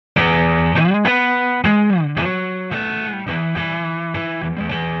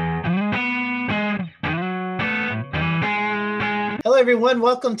everyone.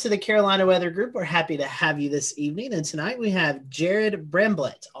 Welcome to the Carolina Weather Group. We're happy to have you this evening. And tonight we have Jared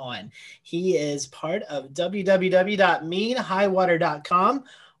Bramblett on. He is part of www.meanhighwater.com,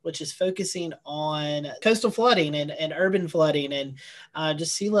 which is focusing on coastal flooding and urban flooding and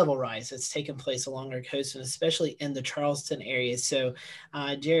just sea level rise that's taken place along our coast and especially in the Charleston area. So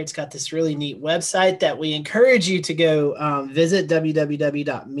Jared's got this really neat website that we encourage you to go visit,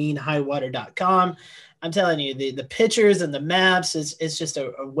 www.meanhighwater.com. I'm telling you, the pictures and the maps is just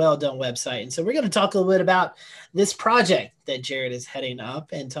a well-done website. And so we're going to talk a little bit about this project that Jared is heading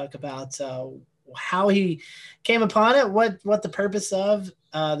up and talk about how he came upon it, what the purpose of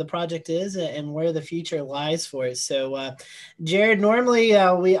the project is, and where the future lies for it. So, Jared, normally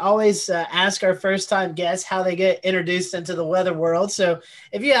we always ask our first-time guests how they get introduced into the weather world. So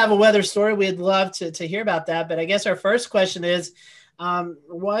if you have a weather story, we'd love to hear about that. But I guess our first question is,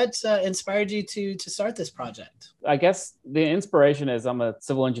 what inspired you to start this project? I guess the inspiration is I'm a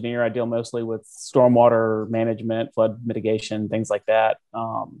civil engineer. I deal mostly with stormwater management, flood mitigation, things like that.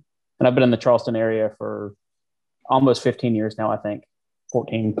 And I've been in the Charleston area for almost 15 years now, I think,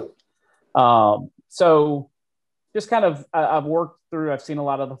 14. So just kind of, I've seen a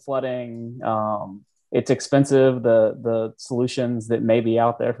lot of the flooding. It's expensive, the solutions that may be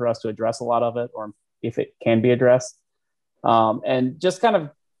out there for us to address a lot of it, or if it can be addressed. And just kind of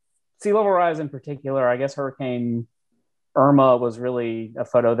sea level rise in particular, I guess Hurricane Irma was really a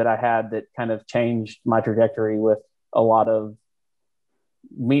photo that I had that kind of changed my trajectory with a lot of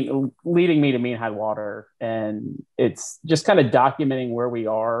leading me to mean high water. And it's just kind of documenting where we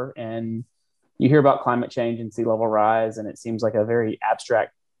are. And you hear about climate change and sea level rise, and it seems like a very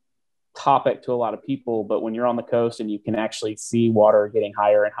abstract topic to a lot of people. But when you're on the coast and you can actually see water getting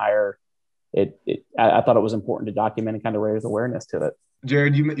higher and higher, I thought it was important to document and kind of raise awareness to it.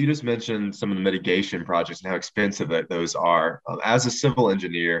 Jared, you just mentioned some of the mitigation projects and how expensive those are. As a civil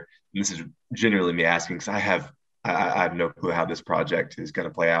engineer, and this is generally me asking because I have no clue how this project is going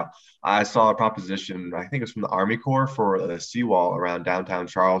to play out. I saw a proposition, I think it's from the Army Corps, for a seawall around downtown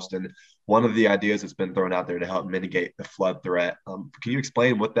Charleston. One of the ideas that's been thrown out there to help mitigate the flood threat. Can you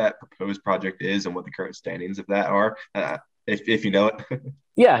explain what that proposed project is and what the current standings of that are, if you know it?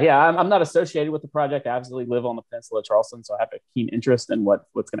 Yeah. I'm not associated with the project. I absolutely live on the peninsula of Charleston, so I have a keen interest in what's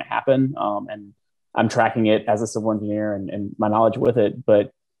going to happen. And I'm tracking it as a civil engineer and my knowledge with it.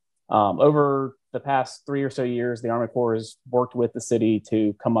 But over the past 3 or so years, the Army Corps has worked with the city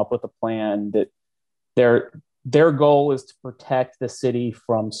to come up with a plan that their goal is to protect the city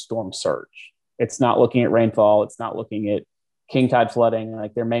from storm surge. It's not looking at rainfall. It's not looking at king tide flooding.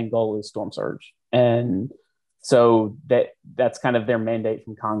 Like, their main goal is storm surge. And so that's kind of their mandate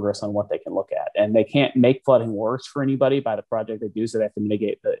from Congress on what they can look at. And they can't make flooding worse for anybody by the project they do, so they have to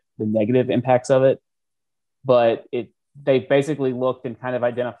mitigate the negative impacts of it. But they basically looked and kind of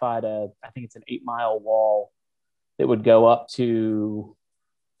identified I think it's an 8-mile wall that would go up to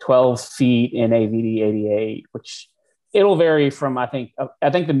 12 feet in AVD 88, which it'll vary from, I think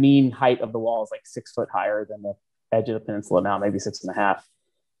the mean height of the wall is like 6 foot higher than the edge of the peninsula now, maybe 6.5.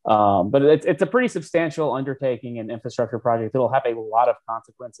 But it's a pretty substantial undertaking and infrastructure project. It'll have a lot of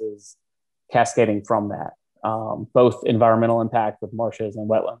consequences cascading from that, both environmental impact with marshes and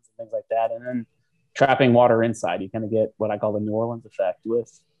wetlands and things like that, and then trapping water inside. You kind of get what I call the New Orleans effect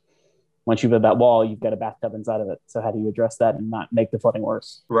with, once you build that wall, you've got a bathtub inside of it. So how do you address that and not make the flooding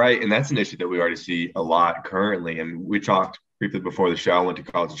worse? Right. And that's an issue that we already see a lot currently. And we talked briefly before the show. I went to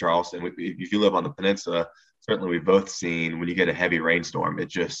college in Charleston. If you live on the peninsula, certainly we've both seen when you get a heavy rainstorm, it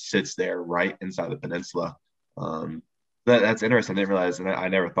just sits there right inside the peninsula. That's interesting. I didn't realize, and I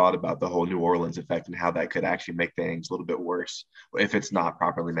never thought about the whole New Orleans effect and how that could actually make things a little bit worse if it's not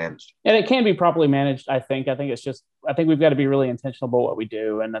properly managed. And it can be properly managed, I think. I think we've got to be really intentional about what we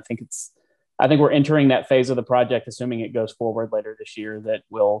do. And I think we're entering that phase of the project, assuming it goes forward later this year, that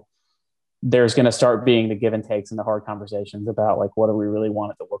there's going to start being the give and takes and the hard conversations about, like, what do we really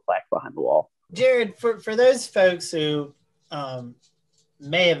want it to look like behind the wall. Jared, for those folks who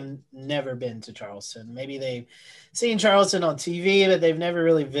may have never been to Charleston, maybe they've seen Charleston on TV, but they've never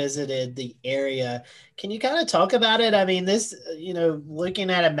really visited the area. Can you kind of talk about it? I mean, this, looking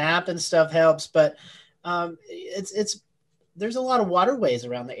at a map and stuff helps, but there's a lot of waterways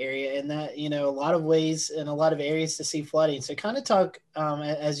around the area, and that, a lot of ways and a lot of areas to see flooding. So kind of talk,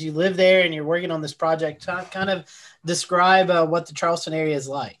 as you live there and you're working on this project, kind of describe what the Charleston area is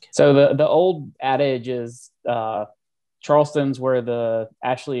like. So the old adage is Charleston's where the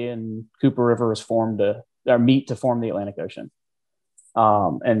Ashley and Cooper Rivers meet to form the Atlantic Ocean.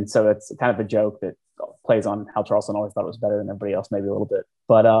 And so it's kind of a joke that plays on how Charleston always thought it was better than everybody else, maybe a little bit.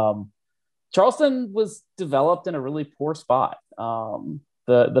 But Charleston was developed in a really poor spot.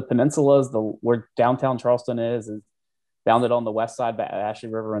 The peninsulas, where downtown Charleston is bounded on the west side by the Ashley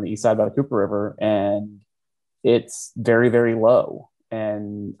River and the east side by the Cooper River, and it's very, very low.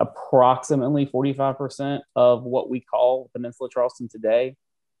 And approximately 45% of what we call Peninsula Charleston today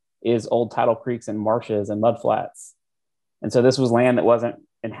is old tidal creeks and marshes and mudflats. And so this was land that wasn't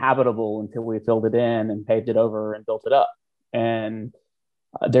inhabitable until we filled it in and paved it over and built it up. And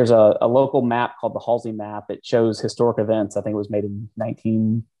there's a local map called the Halsey map. It shows historic events. I think it was made in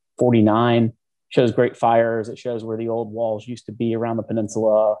 1949. Shows Great Fires. It shows where the old walls used to be around the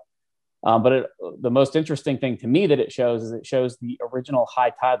peninsula. But the most interesting thing to me that it shows is it shows the original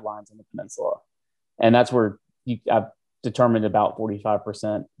high tide lines in the peninsula. And that's where I've determined about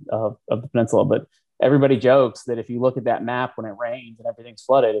 45% of the peninsula. But everybody jokes that if you look at that map when it rains and everything's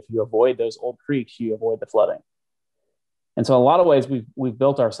flooded, if you avoid those old creeks, you avoid the flooding. And so in a lot of ways, we've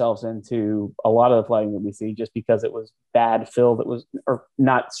built ourselves into a lot of the flooding that we see just because it was bad fill that was, or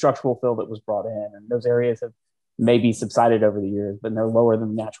not structural fill that was brought in. And those areas have maybe subsided over the years, but they're lower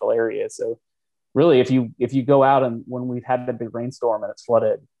than the natural areas. So really, if you go out and when we've had a big rainstorm and it's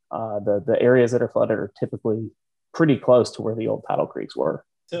flooded, the areas that are flooded are typically pretty close to where the old tidal creeks were.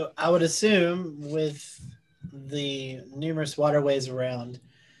 So I would assume with the numerous waterways around,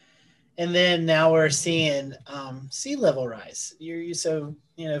 and then now we're seeing sea level rise. So,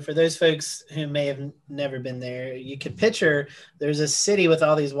 for those folks who may have never been there, you could picture there's a city with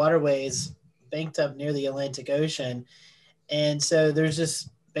all these waterways banked up near the Atlantic Ocean. And so there's just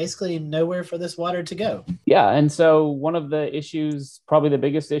basically nowhere for this water to go. Yeah. And so one of the issues, probably the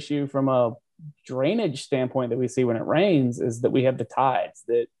biggest issue from a drainage standpoint that we see when it rains, is that we have the tides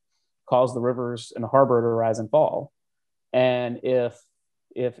that cause the rivers and the harbor to rise and fall. And if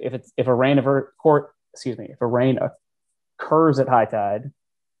a rain occurs at high tide,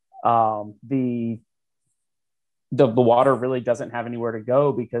 the water really doesn't have anywhere to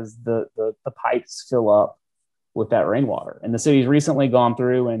go because the pipes fill up with that rainwater. And the city's recently gone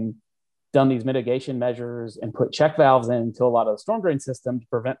through and done these mitigation measures and put check valves into a lot of the storm drain system to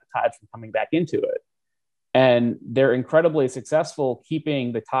prevent the tides from coming back into it. And they're incredibly successful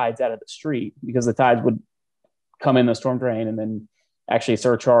keeping the tides out of the street, because the tides would come in the storm drain and then actually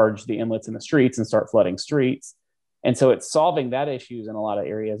surcharge the inlets in the streets and start flooding streets. And so it's solving that issues in a lot of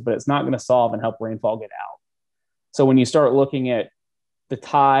areas, but it's not going to solve and help rainfall get out. So when you start looking at the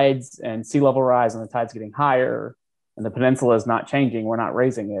tides and sea level rise and the tides getting higher and the peninsula is not changing, we're not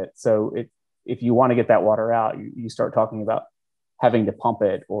raising it. So if you want to get that water out, you start talking about having to pump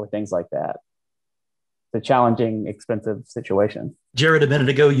it or things like that. It's a challenging, expensive situation. Jared, a minute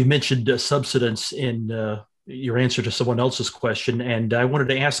ago, you mentioned subsidence in your answer to someone else's question, and I wanted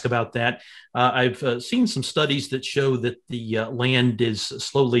to ask about that. I've seen some studies that show that the land is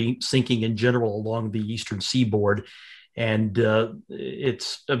slowly sinking in general along the eastern seaboard, and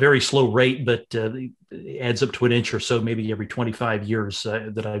it's a very slow rate, but it adds up to an inch or so, maybe every 25 years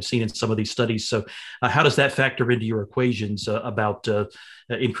that I've seen in some of these studies. So how does that factor into your equations about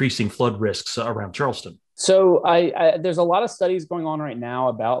increasing flood risks around Charleston? So there's a lot of studies going on right now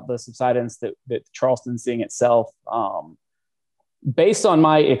about the subsidence that Charleston's seeing itself. Based on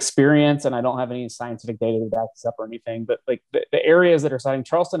my experience, and I don't have any scientific data to back this up or anything, but like the areas that are citing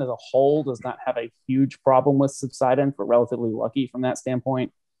Charleston as a whole does not have a huge problem with subsidence. We're relatively lucky from that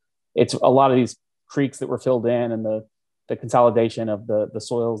standpoint. It's a lot of these creeks that were filled in and the consolidation of the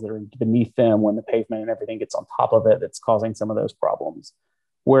soils that are beneath them when the pavement and everything gets on top of it that's causing some of those problems.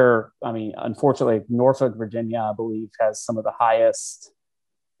 Where, I mean, unfortunately, Norfolk, Virginia, I believe, has some of the highest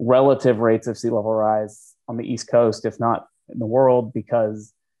relative rates of sea level rise on the East Coast, if not in the world,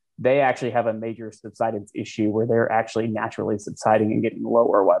 because they actually have a major subsidence issue where they're actually naturally subsiding and getting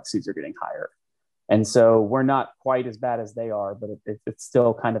lower while the seas are getting higher. And so we're not quite as bad as they are, but it's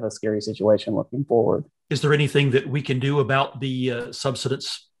still kind of a scary situation looking forward. Is there anything that we can do about the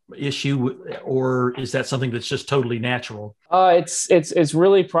subsidence issue, or is that something that's just totally natural? It's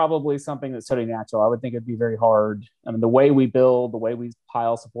really probably something that's totally natural. I would think it'd be very hard. I mean, the way we build, the way we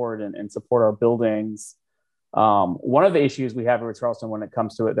pile support and support our buildings. One of the issues we have with Charleston when it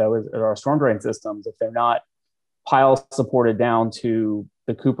comes to it, though, is our storm drain systems. If they're not pile supported down to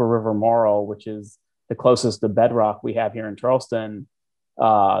the Cooper River Marl, which is the closest to bedrock we have here in Charleston,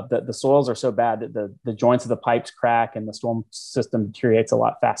 the soils are so bad that the joints of the pipes crack and the storm system deteriorates a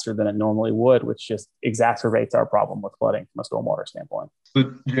lot faster than it normally would, which just exacerbates our problem with flooding from a stormwater standpoint.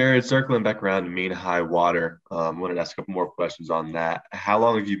 So, Jared, circling back around to mean high water, I wanted to ask a couple more questions on that. How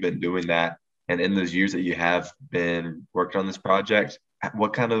long have you been doing that? And in those years that you have been working on this project,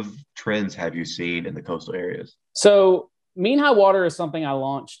 what kind of trends have you seen in the coastal areas? So Mean High Water is something I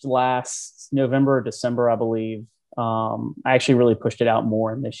launched last November or December, I believe. I actually really pushed it out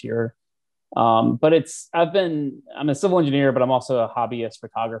more in this year. But I'm a civil engineer, but I'm also a hobbyist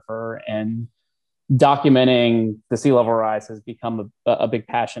photographer, and documenting the sea level rise has become a big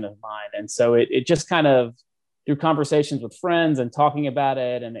passion of mine. And so it just kind of, through conversations with friends and talking about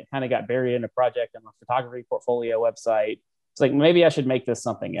it, and it kind of got buried in a project on my photography portfolio website. It's like, maybe I should make this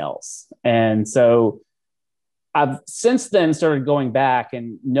something else. And so I've since then started going back,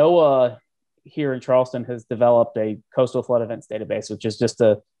 and NOAA here in Charleston has developed a coastal flood events database, which is just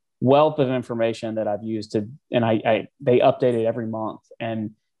a wealth of information that I've used to, and they update it every month,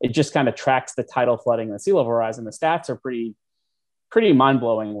 and it just kind of tracks the tidal flooding and the sea level rise, and the stats are pretty mind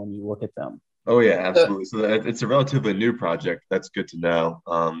blowing when you look at them. Oh yeah, absolutely. So it's a relatively new project. That's good to know.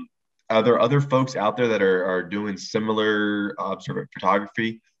 Are there other folks out there that are doing similar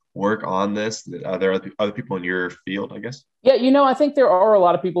photography work on this? Are there other people in your field, I guess? Yeah, I think there are a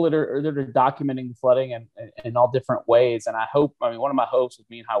lot of people that are documenting the flooding in all different ways. And one of my hopes with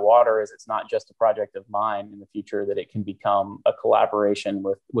Mean High Water is it's not just a project of mine in the future, that it can become a collaboration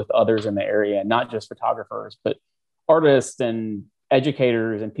with others in the area, and not just photographers, but artists and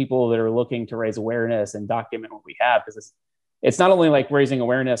educators and people that are looking to raise awareness and document what we have. Because it's not only like raising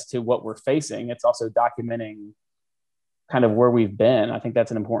awareness to what we're facing, it's also documenting kind of where we've been. I think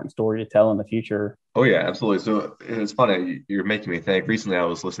that's an important story to tell in the future. Oh yeah, absolutely. So it's funny, you're making me think. Recently I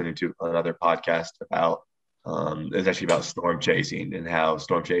was listening to another podcast about it's actually about storm chasing, and how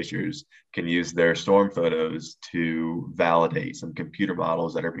storm chasers can use their storm photos to validate some computer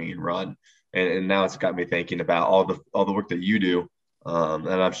models that are being run. And now it's got me thinking about all the work that you do. And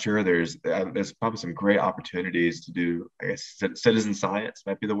I'm sure there's probably some great opportunities to do, I guess, citizen science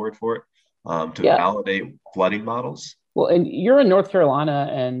might be the word for it, to validate flooding models. Well, and you're in North Carolina,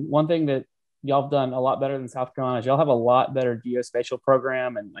 and one thing that y'all have done a lot better than South Carolina is y'all have a lot better geospatial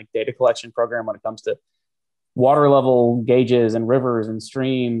program and like data collection program when it comes to water level gauges and rivers and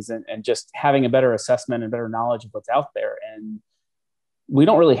streams, and just having a better assessment and better knowledge of what's out there. And we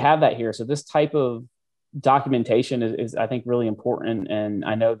don't really have that here. So this type of documentation is I think, really important. And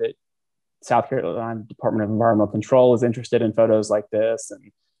I know that South Carolina Department of Environmental Control is interested in photos like this,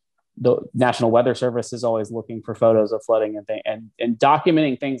 and the National Weather Service is always looking for photos of flooding and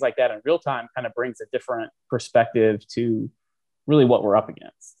documenting things like that in real time kind of brings a different perspective to really what we're up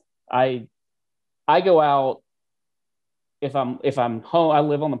against. I go out if I'm home. I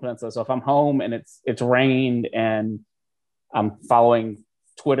live on the peninsula, so if I'm home and it's rained and I'm following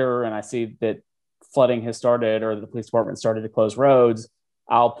Twitter and I see that flooding has started or the police department started to close roads,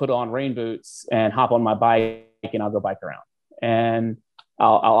 I'll put on rain boots and hop on my bike and I'll go bike around. And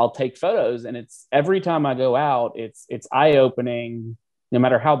I'll take photos, and it's every time I go out, it's eye-opening. No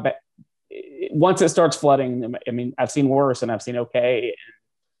matter how bad, once it starts flooding, I mean, I've seen worse and I've seen okay. And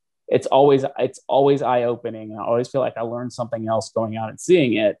it's always eye-opening. I always feel like I learned something else going out and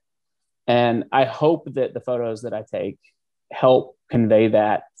seeing it. And I hope that the photos that I take help convey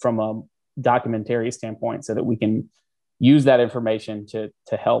that from a documentary standpoint, so that we can use that information to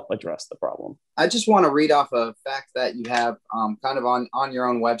help address the problem. I just want to read off a fact that you have kind of on your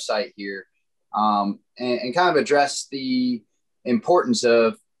own website here, and kind of address the importance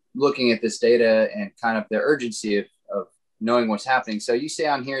of looking at this data and kind of the urgency of knowing what's happening. So you say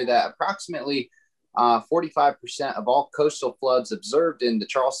on here that approximately 45% of all coastal floods observed in the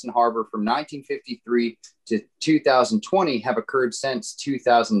Charleston Harbor from 1953 to 2020 have occurred since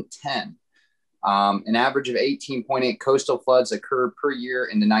 2010. An average of 18.8 coastal floods occurred per year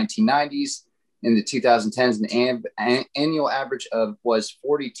in the 1990s. In the 2010s, an annual average was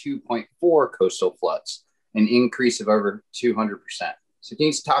 42.4 coastal floods, an increase of over 200%. So can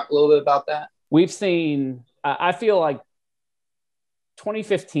you talk a little bit about that? We've seen, I feel like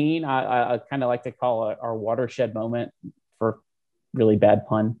 2015, I kind of like to call it our watershed moment, for really bad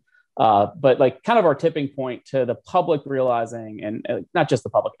pun. But like kind of our tipping point to the public realizing, and not just the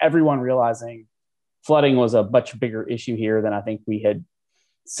public, everyone realizing flooding was a much bigger issue here than I think we had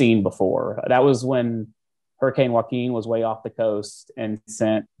seen before. That was when Hurricane Joaquin was way off the coast and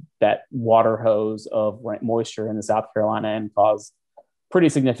sent that water hose of moisture into South Carolina and caused pretty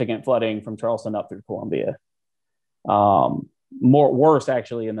significant flooding from Charleston up through Columbia. Worse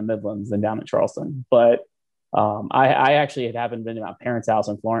actually in the Midlands than down in Charleston. But I actually happened been to my parents' house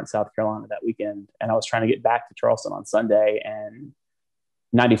in Florence, South Carolina that weekend, and I was trying to get back to Charleston on Sunday, and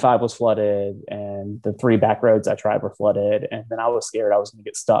 95 was flooded, and the 3 back roads I tried were flooded, and then I was scared I was going to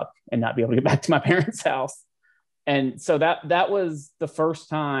get stuck and not be able to get back to my parents' house. And so that was the first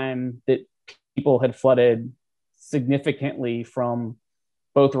time that people had flooded significantly from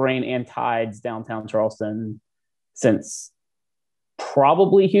both rain and tides downtown Charleston since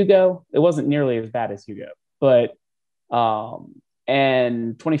probably Hugo. It wasn't nearly as bad as Hugo, but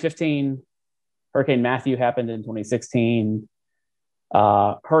and 2015, Hurricane Matthew happened in 2016.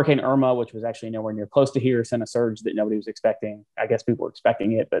 Hurricane Irma, which was actually nowhere near close to here, sent a surge that nobody was expecting. I guess people were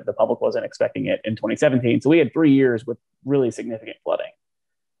expecting it, but the public wasn't expecting it in 2017. So we had 3 years with really significant flooding.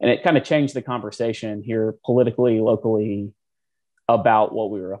 And it kind of changed the conversation here politically, locally, about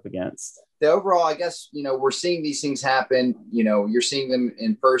what we were up against. The overall, I guess, we're seeing these things happen, you're seeing them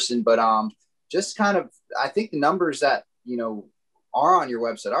in person, but just kind of, I think the numbers that, are on your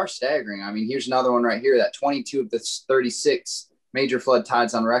website are staggering. I mean, here's another one right here that 22 of the 36 major flood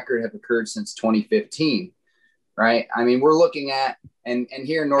tides on record have occurred since 2015, right? I mean, we're looking at, and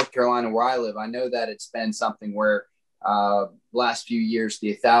here in North Carolina where I live, I know that it's been something where last few years,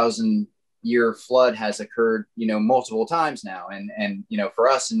 the 1,000-year flood has occurred, multiple times now. And for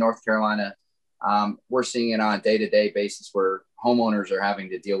us in North Carolina, we're seeing it on a day-to-day basis where homeowners are having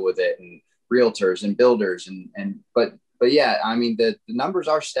to deal with it, and realtors and builders. But yeah, I mean, the numbers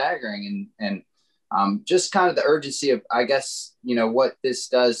are staggering, and just kind of the urgency of, I guess, what this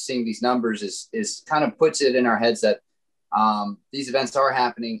does, seeing these numbers is kind of puts it in our heads that these events are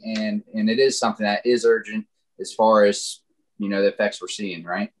happening, and it is something that is urgent as far as, the effects we're seeing,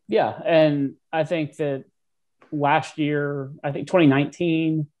 right? Yeah. And I think that last year, I think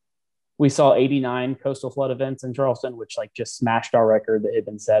 2019, we saw 89 coastal flood events in Charleston, which just smashed our record that had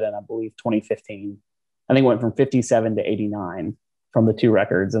been set in, I believe, 2015. I think it went from 57 to 89 from the 2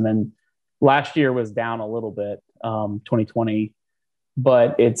 records. And then last year was down a little bit, 2020,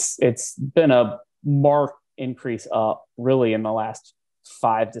 but it's been a marked increase up really in the last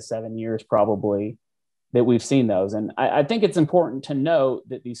 5 to 7 years, probably, that we've seen those. And I think it's important to note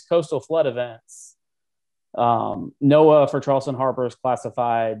that these coastal flood events, NOAA for Charleston Harbor is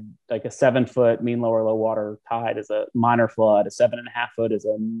classified like a 7-foot mean lower low water tide as a minor flood, a 7.5 foot is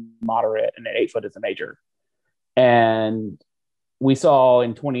a moderate, and an 8 foot is a major. And we saw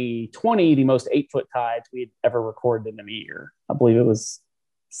in 2020 the most 8-foot tides we had ever recorded in a year. I believe it was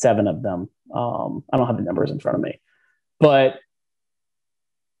 7 of them. I don't have the numbers in front of me, but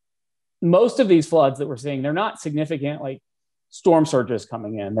most of these floods that we're seeing, they're not significant like storm surges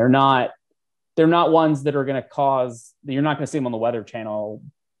coming in. They're not ones that are going to cause, you're not going to see them on the Weather Channel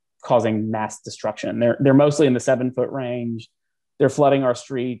causing mass destruction. They're mostly in the 7-foot range. They're flooding our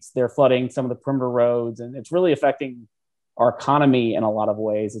streets. They're flooding some of the perimeter roads, and it's really affecting our economy in a lot of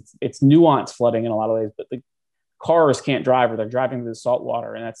ways. It's nuanced flooding in a lot of ways, but the cars can't drive, or they're driving through the salt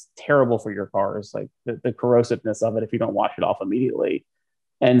water, and that's terrible for your cars, like the corrosiveness of it if you don't wash it off immediately.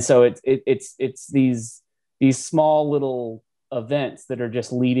 And so it's these small little events that are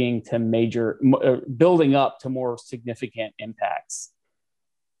just leading to major, building up to more significant impacts.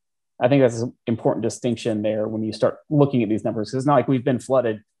 I think that's an important distinction there when you start looking at these numbers, because it's not like we've been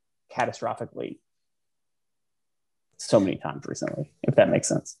flooded catastrophically so many times recently, if that makes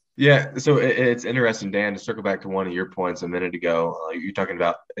sense. Yeah, so it's interesting, Dan, to circle back to one of your points a minute ago. You're talking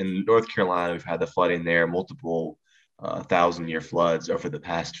about in North Carolina, we've had the flooding there, multiple 1,000-year floods over the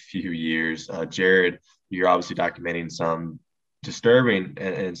past few years. Jared, you're obviously documenting some disturbing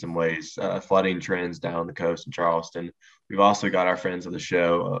in some ways flooding trends down the coast in Charleston. We've also got our friends of the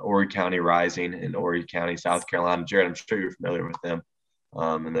show, Horry County Rising in Horry County, South Carolina. Jared, I'm sure you're familiar with them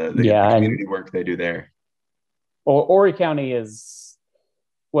and the community work they do there. Well, Horry County is,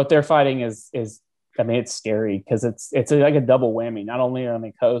 what they're fighting is I mean, it's scary because it's like a double whammy. Not only are on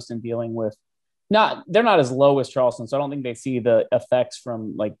the coast and dealing with they're not as low as Charleston, so I don't think they see the effects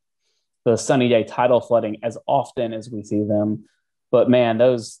from like the sunny day tidal flooding as often as we see them. But man,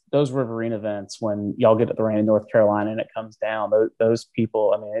 those riverine events, when y'all get the rain in North Carolina and it comes down, those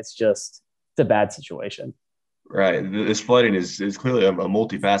people, I mean, it's a bad situation. Right. This flooding is clearly a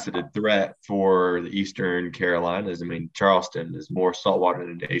multifaceted threat for the Eastern Carolinas. I mean, Charleston is more saltwater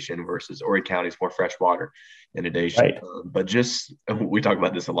inundation versus Horry County is more freshwater inundation. Right. But we talk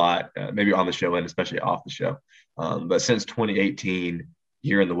about this a lot, maybe on the show and especially off the show. But since 2018,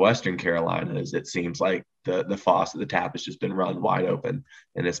 here in the Western Carolinas, it seems like the faucet, the tap has just been run wide open,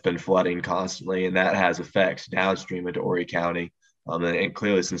 and it's been flooding constantly. And that has effects downstream into Horry County. And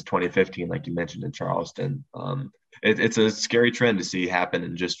clearly since 2015, like you mentioned in Charleston, it's a scary trend to see happen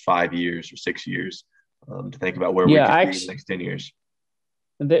in just 5 years or 6 years, to think about where we could be in the next 10 years.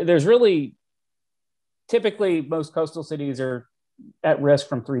 There's really, typically most coastal cities are at risk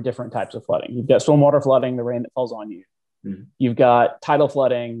from 3 different types of flooding. You've got stormwater flooding, the rain that falls on you. Mm-hmm. You've got tidal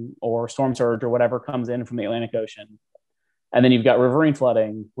flooding or storm surge or whatever comes in from the Atlantic Ocean. And then you've got riverine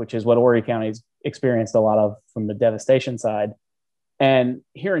flooding, which is what Horry County's experienced a lot of from the devastation side. And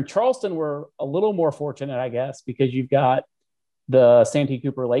here in Charleston, we're a little more fortunate, I guess, because you've got the Santee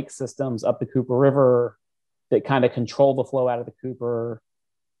Cooper Lake systems up the Cooper River that kind of control the flow out of the Cooper.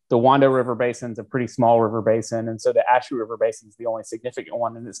 The Wando River Basin's a pretty small river basin. And so the Ashby River Basin is the only significant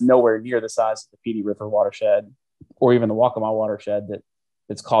one. And it's nowhere near the size of the Petey River watershed or even the Waccamaw watershed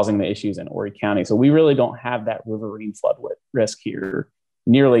that's causing the issues in Horry County. So we really don't have that riverine flood risk here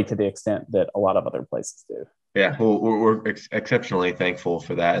nearly to the extent that a lot of other places do. Yeah, well, we're exceptionally thankful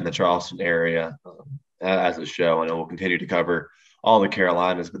for that in the Charleston area as a show. And we'll continue to cover all the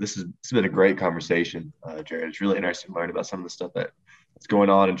Carolinas. But this has been a great conversation, Jared. It's really interesting to learn about some of the stuff that's going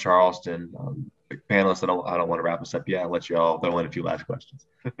on in Charleston. Panelists, I don't want to wrap us up yet. I'll let you all throw in a few last questions.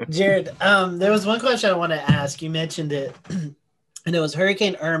 Jared, there was one question I want to ask. You mentioned it, and it was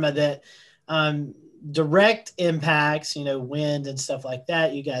Hurricane Irma that direct impacts, wind and stuff like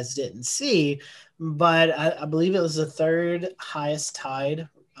that, you guys didn't see. But I believe it was the third highest tide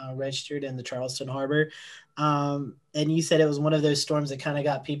registered in the Charleston Harbor. And you said it was one of those storms that kind of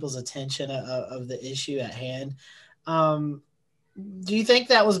got people's attention of the issue at hand. Do you think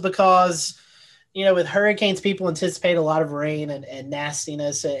that was because, with hurricanes, people anticipate a lot of rain and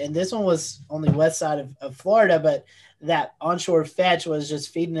nastiness, and this one was on the west side of Florida, but that onshore fetch was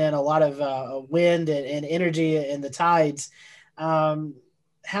just feeding in a lot of wind and energy in the tides.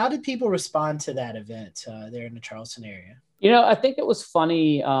 How did people respond to that event there in the Charleston area? I think it was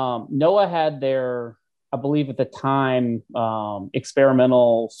funny. NOAA had their, I believe at the time,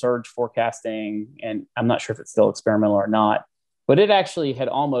 experimental surge forecasting, and I'm not sure if it's still experimental or not, but it actually had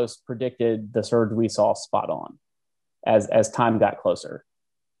almost predicted the surge we saw spot on as time got closer.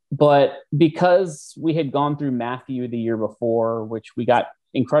 But because we had gone through Matthew the year before, which we got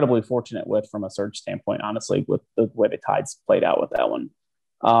incredibly fortunate with from a surge standpoint, honestly, with the way the tides played out with that one,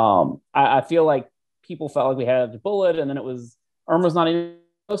 I feel like people felt like we had a bullet, and then Irma's not even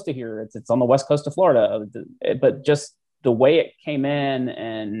close to here. It's on the west coast of Florida, but just the way it came in,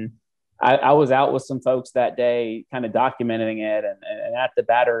 and I was out with some folks that day kind of documenting it and at the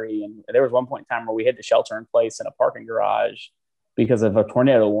battery. And there was one point in time where we had to shelter in place in a parking garage because of a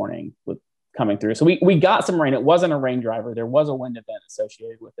tornado warning coming through. So we got some rain. It wasn't a rain driver. There was a wind event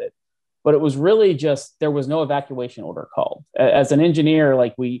associated with it, but it was really just, there was no evacuation order called. As an engineer,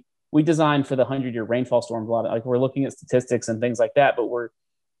 like we designed for the 100-year rainfall storms a lot. Like we're looking at statistics and things like that, but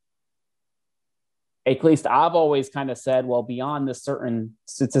at least I've always kind of said, well, beyond this certain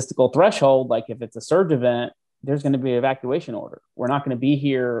statistical threshold, like if it's a surge event, there's going to be an evacuation order. We're not going to be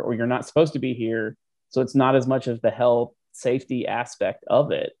here, or you're not supposed to be here. So it's not as much of the health safety aspect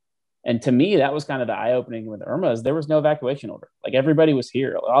of it. And to me, that was kind of the eye-opening with Irma, is there was no evacuation order. Like everybody was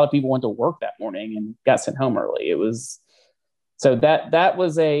here. A lot of people went to work that morning and got sent home early. It was, so that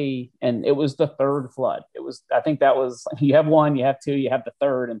was and it was the third flood. I think that was, you have one, you have two, you have the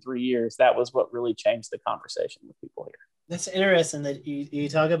third in 3 years. That was what really changed the conversation with people here. That's interesting that you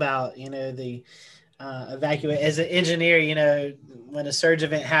talk about, the evacuate as an engineer, when a surge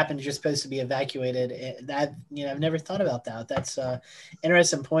event happens, you're supposed to be evacuated. That, I've never thought about that. That's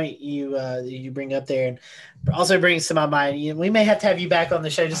interesting point you bring up there, and also brings to my mind, we may have to have you back on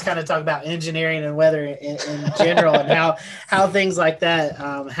the show, just kind of talk about engineering and weather in general and how things like that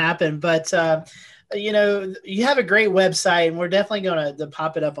happen. But you have a great website, and we're definitely going to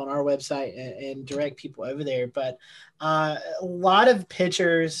pop it up on our website and direct people over there. But a lot of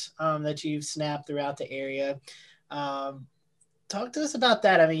pictures that you've snapped throughout the area. Talk to us about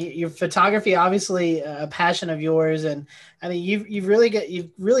that. I mean, your photography, obviously a passion of yours. And I mean, you've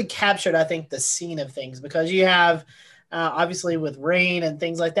really captured, I think, the scene of things, because you have obviously with rain and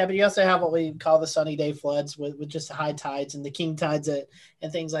things like that, but you also have what we call the sunny day floods with just the high tides and the king tides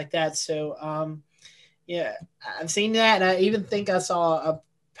and things like that. So, yeah, I've seen that. And I even think I saw a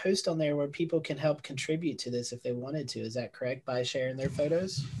post on there where people can help contribute to this if they wanted to. Is that correct, by sharing their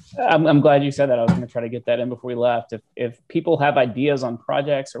photos? I'm glad you said that. I was going to try to get that in before we left. If people have ideas on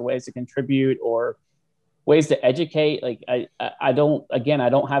projects or ways to contribute or ways to educate, like I don't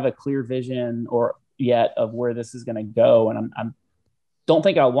have a clear vision or yet of where this is going to go. And I don't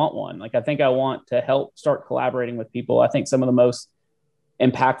think I want one. Like, I think I want to help start collaborating with people. I think some of the most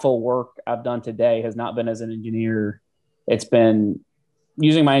impactful work I've done today has not been as an engineer. It's been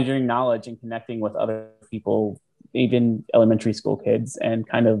using my engineering knowledge and connecting with other people, even elementary school kids, and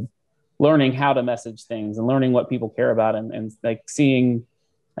kind of learning how to message things and learning what people care about, and like seeing,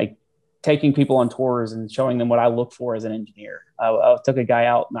 like taking people on tours and showing them what I look for as an engineer. I took a guy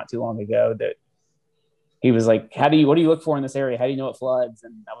out not too long ago that he was like, what do you look for in this area? How do you know it floods?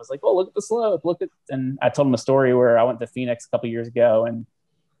 And I was like, oh, look at the slope, and I told him a story where I went to Phoenix a couple of years ago, and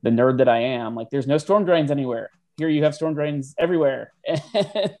the nerd that I am, like, there's no storm drains anywhere. here you have storm drains everywhere.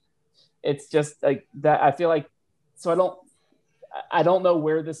 It's just like that. I feel like, so I don't know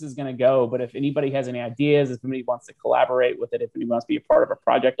where this is going to go, but if anybody has any ideas, if anybody wants to collaborate with it, if anybody wants to be a part of a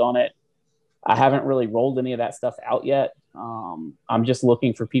project on it, I haven't really rolled any of that stuff out yet. I'm just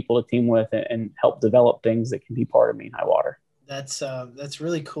looking for people to team with and help develop things that can be part of Mean High Water. That's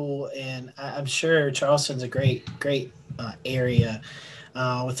really cool, and I'm sure Charleston's a great area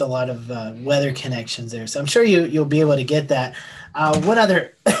with a lot of weather connections there. So I'm sure you'll be able to get that. One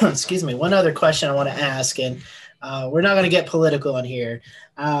other one other question I want to ask, and we're not going to get political on here,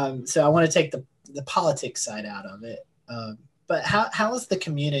 so I want to take the politics side out of it. But how is the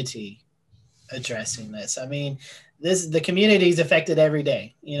community addressing this? I mean, the community is affected every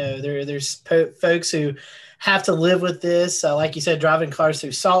day. You know, there's folks who have to live with this. Like you said, driving cars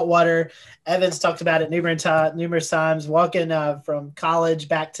through saltwater. Evan's talked about it numerous times, walking from college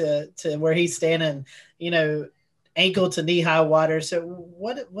back to where he's standing, you know, ankle to knee high water. So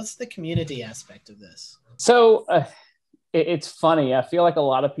what's the community aspect of this? So it's funny. I feel like a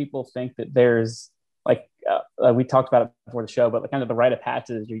lot of people think that there's like, we talked about it before the show, but kind of the rite of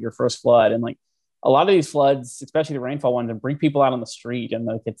passage or your first flood. And like a lot of these floods, especially the rainfall ones, and bring people out on the street. And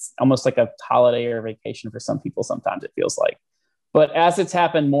like, it's almost like a holiday or a vacation for some people. Sometimes it feels like, but as it's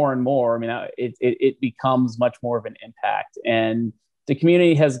happened more and more, I mean, it becomes much more of an impact, and the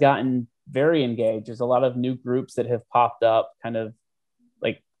community has gotten very engaged. There's a lot of new groups that have popped up, kind of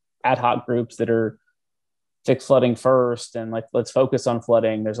like ad hoc groups that are fix flooding first and like let's focus on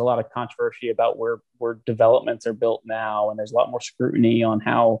flooding. There's a lot of controversy about where developments are built now, and there's a lot more scrutiny on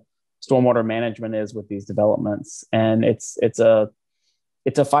how stormwater management is with these developments, and it's a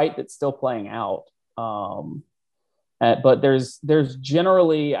fight that's still playing out. But there's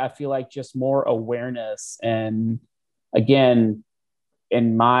generally, I feel like, just more awareness. And again,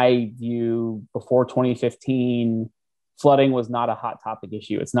 in my view, before 2015, flooding was not a hot topic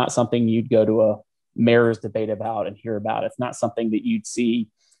issue. It's not something you'd go to a mayor's debate about and hear about. It's not something that you'd see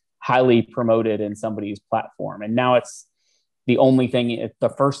highly promoted in somebody's platform. And now it's the only thing, it's the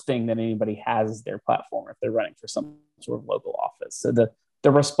first thing that anybody has is their platform if they're running for some sort of local office. So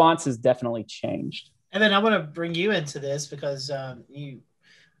the response has definitely changed. And then I want to bring you into this because you,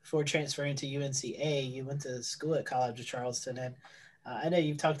 before transferring to UNCA, you went to school at College of Charleston. And I know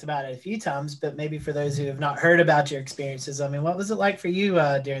you've talked about it a few times, but maybe for those who have not heard about your experiences, I mean, what was it like for you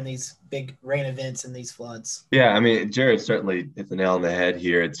during these big rain events and these floods? Yeah, I mean, Jared certainly hit the nail on the head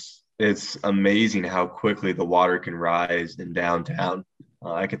here. It's amazing how quickly the water can rise in downtown.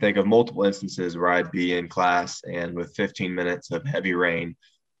 I can think of multiple instances where I'd be in class and with 15 minutes of heavy rain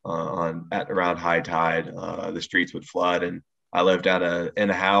around high tide, the streets would flood. And I lived in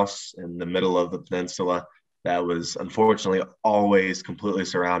a house in the middle of the peninsula that was unfortunately always completely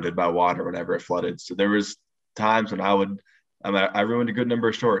surrounded by water whenever it flooded. So there was times when I ruined a good number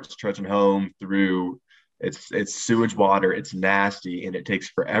of shorts trudging home through it's sewage water. It's nasty and it takes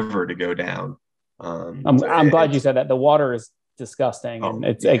forever to go down. I'm glad you said that. The water is disgusting. And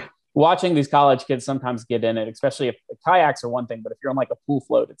it's like watching these college kids sometimes get in it, especially if kayaks are one thing, but if you're on like a pool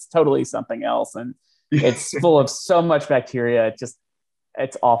float, it's totally something else. And it's full of so much bacteria.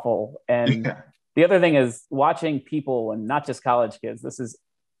 It's awful. And the other thing is watching people, and not just college kids, this is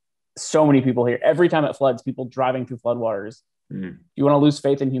so many people here. Every time it floods, people driving through floodwaters. You want to lose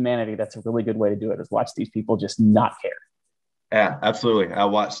faith in humanity, that's a really good way to do it, is watch these people just not care. Yeah, absolutely. I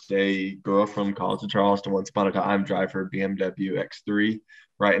watched a girl from College of Charleston once upon a time drive her BMW X3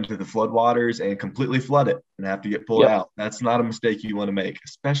 right into the floodwaters and completely flood it and have to get pulled out. That's not a mistake you want to make,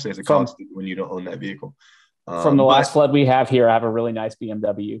 especially as a college student when you don't own that vehicle. From the last flood we have here, I have a really nice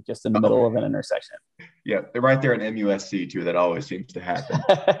BMW just in the middle of an intersection. Yeah, they're right there in MUSC too. That always seems to happen.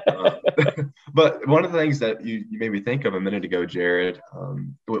 But one of the things that you made me think of a minute ago, Jared,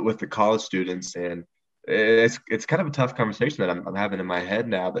 with the college students, and it's kind of a tough conversation that I'm having in my head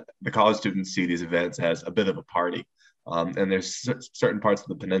now, that the college students see these events as a bit of a party. And there's certain parts of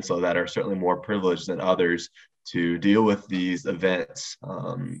the peninsula that are certainly more privileged than others to deal with these events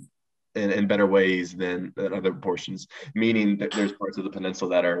in better ways than other portions, meaning that there's parts of the peninsula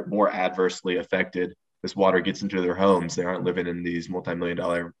that are more adversely affected. This water gets into their homes. They aren't living in these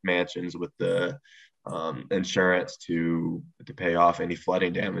multi-million-dollar mansions with the insurance to pay off any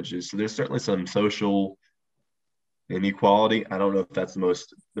flooding damages. So there's certainly some social inequality. I don't know if that's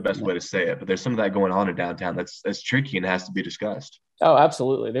the best way to say it, but there's some of that going on in downtown that's tricky and has to be discussed. Oh,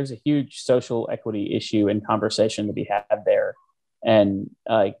 absolutely. There's a huge social equity issue and conversation to be had there. And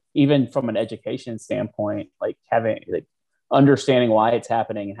even from an education standpoint, like understanding why it's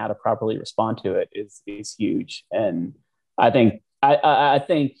happening and how to properly respond to it is huge. And I think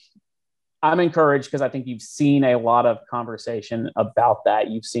I'm encouraged because I think you've seen a lot of conversation about that.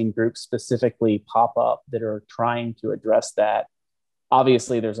 You've seen groups specifically pop up that are trying to address that.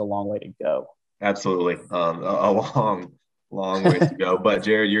 Obviously, there's a long way to go. Absolutely, a long ways to go. But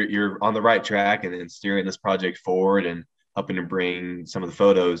Jared, you're on the right track and steering this project forward and helping to bring some of the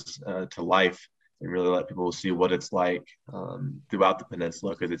photos to life and really let people see what it's like throughout the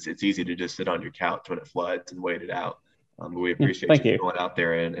peninsula, because it's easy to just sit on your couch when it floods and wait it out. But we appreciate you going out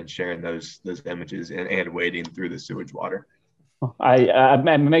there and sharing those images and wading through the sewage water. I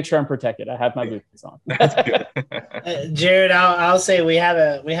make sure I'm protected. I have my boots on. That's good. Jared, I'll say we have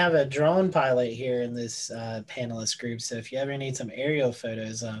a drone pilot here in this panelist group. So if you ever need some aerial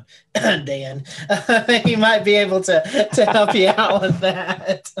photos, Dan, he might be able to help you out with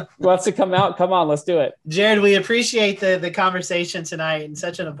that. Wants to come out? Come on, let's do it. Jared, we appreciate the conversation tonight and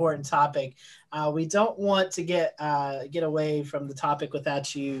such an important topic. We don't want to get away from the topic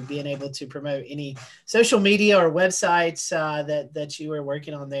without you being able to promote any social media or websites that you are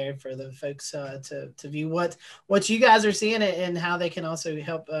working on there for the folks to view what you guys are seeing and how they can also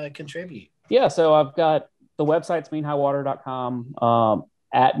help contribute. Yeah, so I've got the website's meanhighwater.com,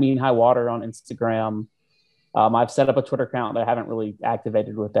 at meanhighwater on Instagram. I've set up a Twitter account that I haven't really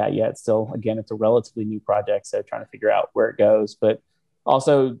activated with that yet. Still, again, it's a relatively new project, so trying to figure out where it goes. But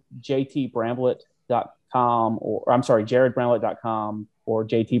also jtbramblett.com, or I'm sorry, jaredbramblett.com or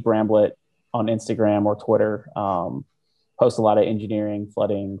jtbramblett on Instagram or Twitter. Post a lot of engineering,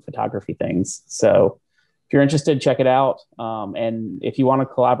 flooding, photography things. So if you're interested, check it out. And if you want to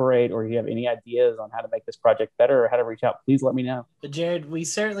collaborate or you have any ideas on how to make this project better or how to reach out, please let me know. But Jared, we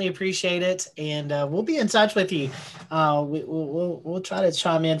certainly appreciate it, and we'll be in touch with you. We'll try to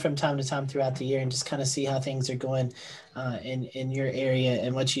chime in from time to time throughout the year and just kind of see how things are going in your area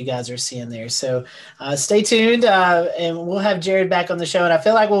and what you guys are seeing there. So stay tuned, and we'll have Jared back on the show. And I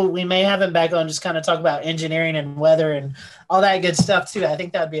feel like we may have him back on just kind of talk about engineering and weather and all that good stuff too. I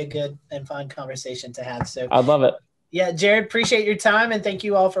think that'd be a good and fun conversation to have. So I'd love it. Yeah, Jared, appreciate your time, and thank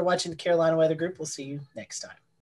you all for watching the Carolina Weather Group. We'll see you next time.